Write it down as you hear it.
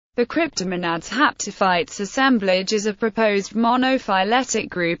The Cryptomonads-haptophytes assemblage is a proposed monophyletic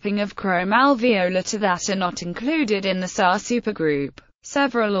grouping of chromalveolata that are not included in the SAR supergroup.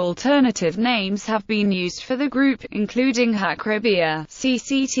 Several alternative names have been used for the group, including Hacrobia,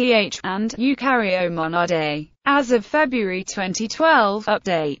 CCTH, and Eukaryomonadae. As of February 2012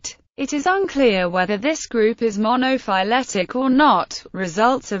 update, it is unclear whether this group is monophyletic or not.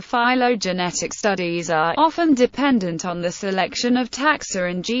 Results of phylogenetic studies are often dependent on the selection of taxa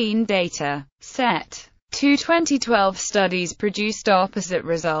and gene data. Set. 2 2012 studies produced opposite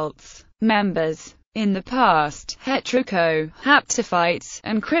results. Members. In the past, haptophytes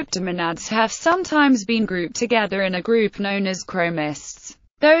and cryptomonads have sometimes been grouped together in a group known as chromists.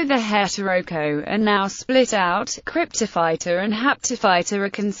 Though the heteroco are now split out, Cryptophyta and Haptophyta are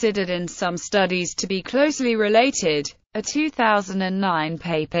considered in some studies to be closely related. A 2009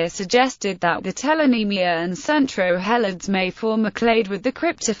 paper suggested that the Telonemia and Centrohelids may form a clade with the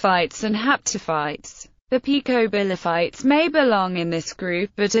Cryptophytes and Haptophytes. The picobilophytes may belong in this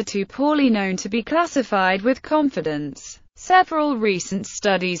group but are too poorly known to be classified with confidence. Several recent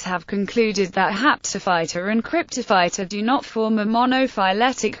studies have concluded that Haptophyta and Cryptophyta do not form a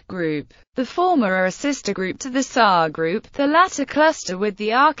monophyletic group. The former are a sister group to the SAR group, the latter cluster with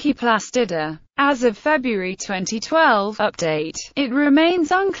the Archaeplastida. As of February 2012 update, it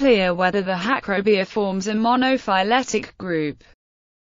remains unclear whether the Hacrobia forms a monophyletic group.